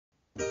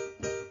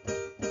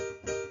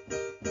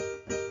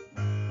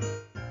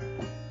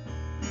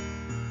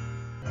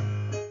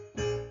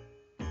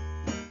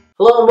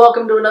Hello and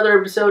welcome to another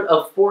episode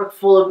of Fork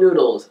Full of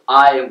Noodles.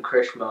 I am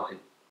Krish Mohan.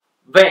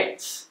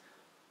 Vance.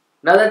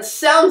 Now that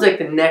sounds like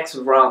the next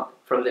romp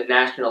from the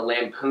National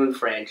Lampoon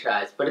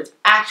franchise, but it's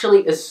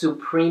actually a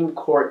Supreme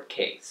Court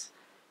case.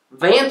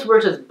 Vance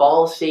versus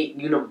Ball State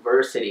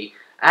University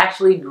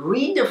actually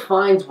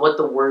redefines what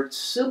the word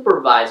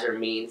supervisor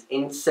means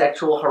in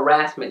sexual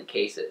harassment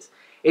cases.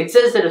 It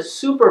says that a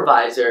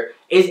supervisor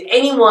is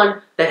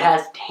anyone that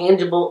has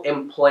tangible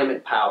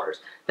employment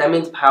powers. That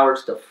means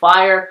powers to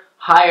fire,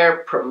 hire,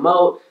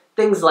 promote,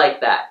 things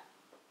like that.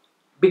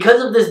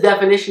 Because of this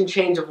definition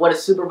change of what a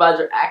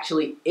supervisor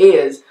actually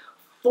is,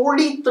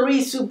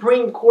 43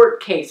 Supreme Court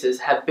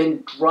cases have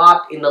been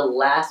dropped in the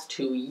last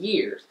 2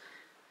 years.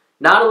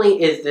 Not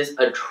only is this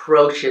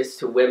atrocious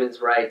to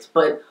women's rights,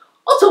 but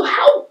also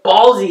how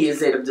ballsy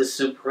is it of the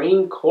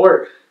Supreme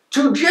Court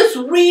to just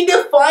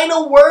redefine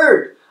a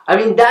word? I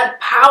mean, that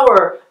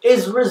power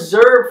is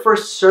reserved for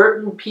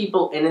certain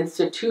people and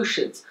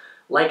institutions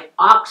like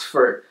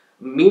Oxford,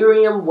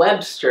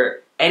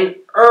 Merriam-Webster, and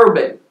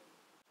Urban.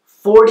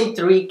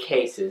 43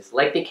 cases,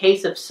 like the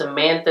case of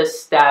Samantha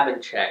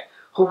Stabencheck,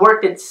 who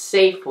worked at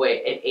Safeway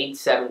at age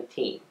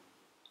 17.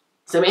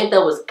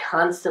 Samantha was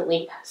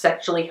constantly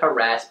sexually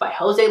harassed by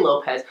Jose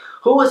Lopez,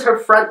 who was her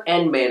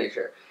front-end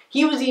manager.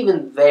 He was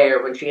even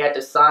there when she had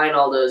to sign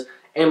all those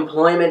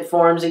employment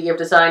forms that you have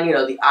to sign, you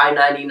know, the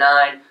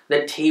I-99,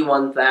 the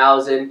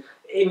T-1000.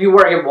 If you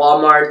work at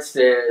Walmart's,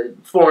 the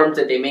forms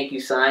that they make you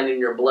sign in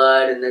your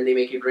blood, and then they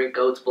make you drink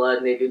goat's blood,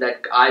 and they do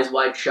that eyes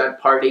wide shut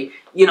party.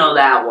 You know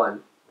that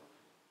one.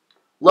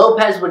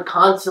 Lopez would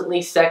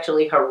constantly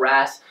sexually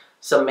harass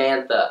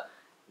Samantha,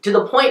 to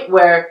the point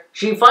where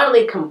she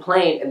finally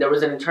complained, and there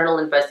was an internal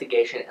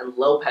investigation, and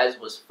Lopez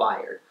was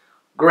fired.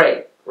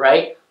 Great,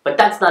 right? But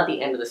that's not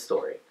the end of the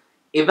story.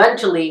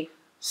 Eventually,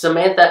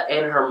 Samantha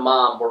and her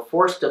mom were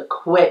forced to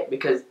quit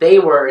because they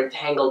were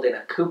entangled in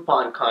a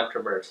coupon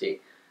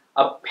controversy.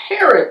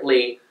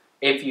 Apparently,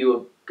 if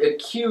you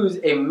accuse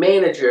a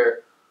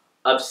manager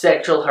of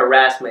sexual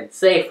harassment,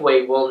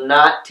 Safeway will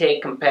not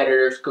take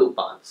competitors'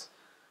 coupons.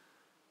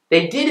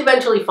 They did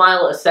eventually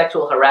file a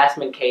sexual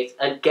harassment case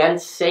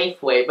against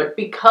Safeway, but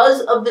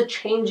because of the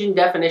changing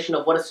definition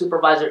of what a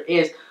supervisor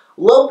is,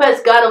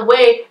 Lopez got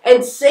away and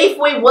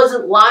Safeway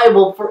wasn't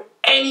liable for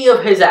any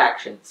of his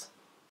actions.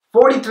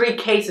 43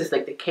 cases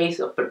like the case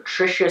of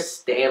Patricia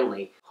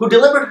Stanley, who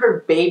delivered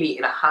her baby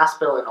in a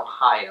hospital in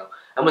Ohio,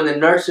 and when the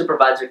nurse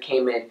supervisor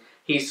came in,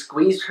 he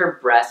squeezed her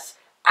breasts,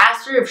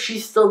 asked her if she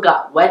still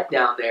got wet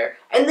down there,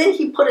 and then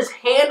he put his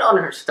hand on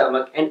her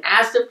stomach and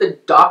asked if the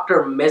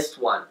doctor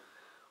missed one.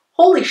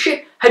 Holy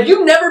shit, have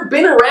you never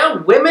been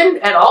around women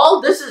at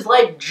all? This is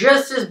like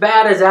just as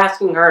bad as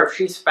asking her if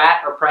she's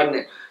fat or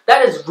pregnant.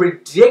 That is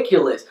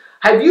ridiculous.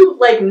 Have you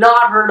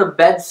not heard of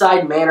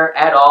bedside manner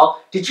at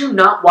all? Did you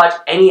not watch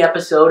any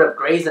episode of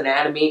Grey's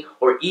Anatomy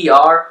or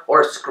ER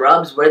or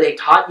Scrubs where they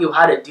taught you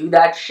how to do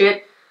that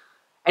shit?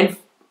 And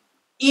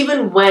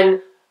even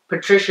when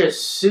Patricia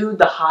sued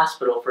the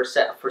hospital for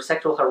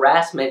sexual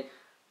harassment,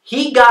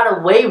 he got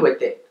away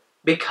with it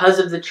because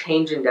of the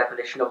change in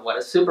definition of what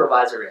a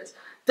supervisor is.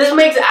 This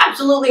makes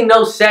absolutely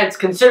no sense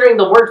considering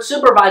the word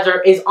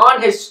supervisor is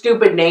on his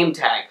stupid name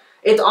tag.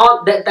 It's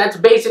on that's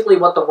basically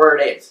what the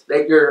word is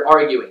that you're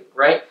arguing,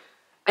 right?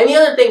 And the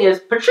other thing is,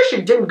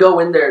 Patricia didn't go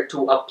in there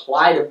to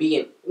apply to be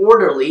an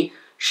orderly.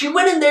 She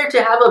went in there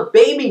to have a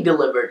baby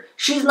delivered.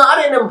 She's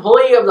not an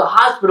employee of the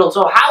hospital,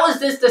 so how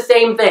is this the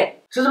same thing?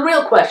 So the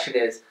real question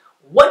is,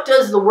 what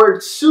does the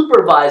word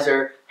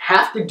supervisor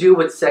have to do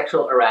with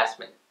sexual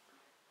harassment?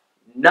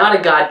 Not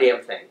a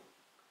goddamn thing.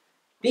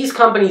 These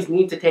companies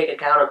need to take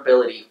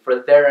accountability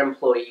for their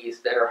employees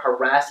that are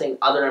harassing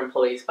other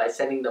employees by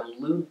sending them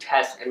lewd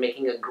tests and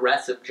making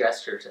aggressive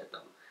gestures at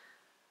them.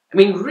 I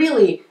mean,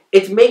 really,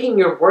 it's making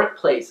your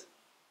workplace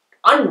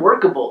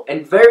unworkable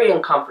and very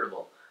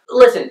uncomfortable.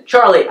 Listen,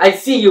 Charlie, I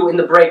see you in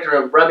the break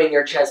room rubbing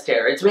your chest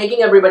hair. It's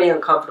making everybody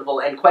uncomfortable,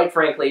 and quite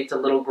frankly, it's a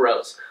little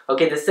gross.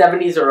 Okay, the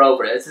 70s are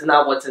over. This is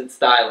not what's in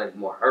style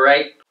anymore,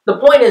 alright? The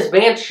point is,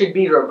 Vance should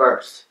be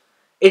reversed.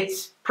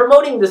 It's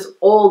promoting this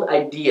old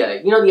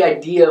idea. You know, the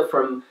idea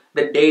from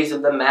the days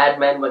of the Mad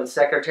Men when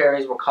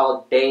secretaries were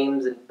called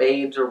dames and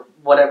babes or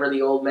whatever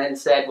the old men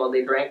said while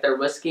they drank their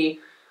whiskey.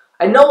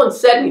 And no one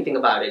said anything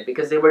about it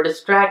because they were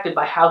distracted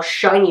by how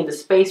shiny the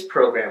space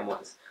program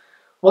was.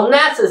 Well,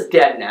 NASA's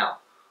dead now.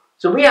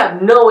 So we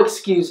have no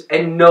excuse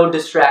and no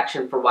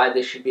distraction for why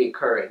this should be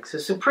occurring. So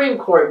Supreme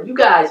Court, you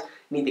guys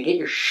need to get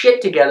your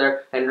shit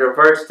together and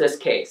reverse this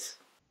case.